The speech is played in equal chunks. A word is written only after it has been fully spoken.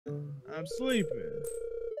I'm sleeping.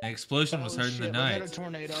 An explosion was heard in the Was night. that a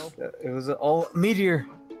tornado? It was a meteor.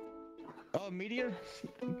 Oh, a meteor?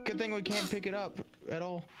 Good thing we can't pick it up at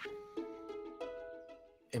all.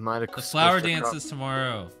 It might have. The flower dance is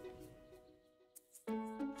tomorrow.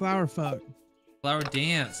 Flower fuck. Flower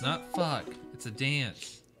dance, not fuck. It's a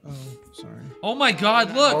dance. Oh, sorry. Oh my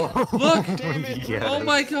god, look! Oh, Look! Damn it. yes. Oh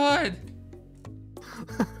my god!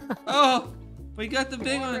 Oh! We got the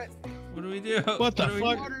big one! What do we do? What the do we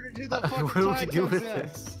fuck? do? Order to do the What fucking do we time do with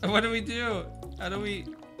concept. this? What do we do? How do we...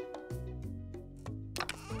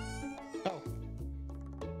 Oh.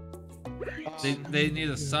 They need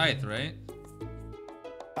a scythe, right?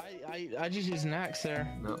 I just used an axe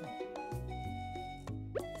there. No.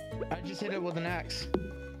 I just hit it with an axe.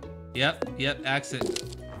 Yep, axe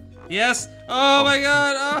it. Yes! Oh my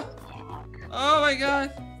god! Oh my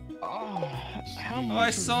god! Oh, how Oh, much I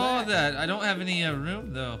was saw that. I don't have any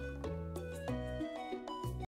room though.